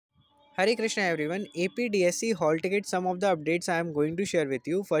Hare Krishna everyone. APDSC hall ticket, some of the updates I am going to share with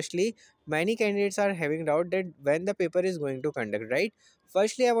you. Firstly, many candidates are having doubt that when the paper is going to conduct, right?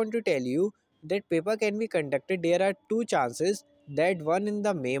 Firstly, I want to tell you that paper can be conducted. There are two chances, that one in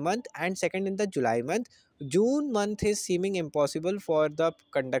the May month and second in the July month. June month is seeming impossible for the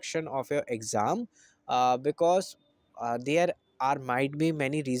conduction of your exam because there are might be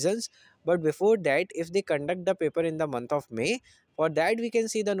many reasons. But before that, if they conduct the paper in the month of May, for that, we can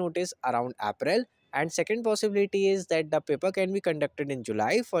see the notice around April. And second possibility is that the paper can be conducted in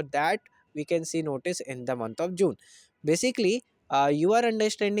July. For that, we can see notice in the month of June. Basically, you are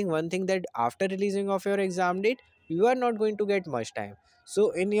understanding one thing, that after releasing of your exam date, you are not going to get much time.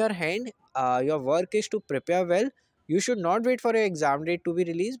 So in your hand, your work is to prepare well. You should not wait for your exam date to be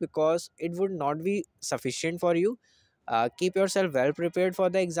released because it would not be sufficient for you. Keep yourself well prepared for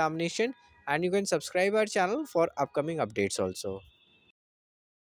the examination, and you can subscribe our channel for upcoming updates also.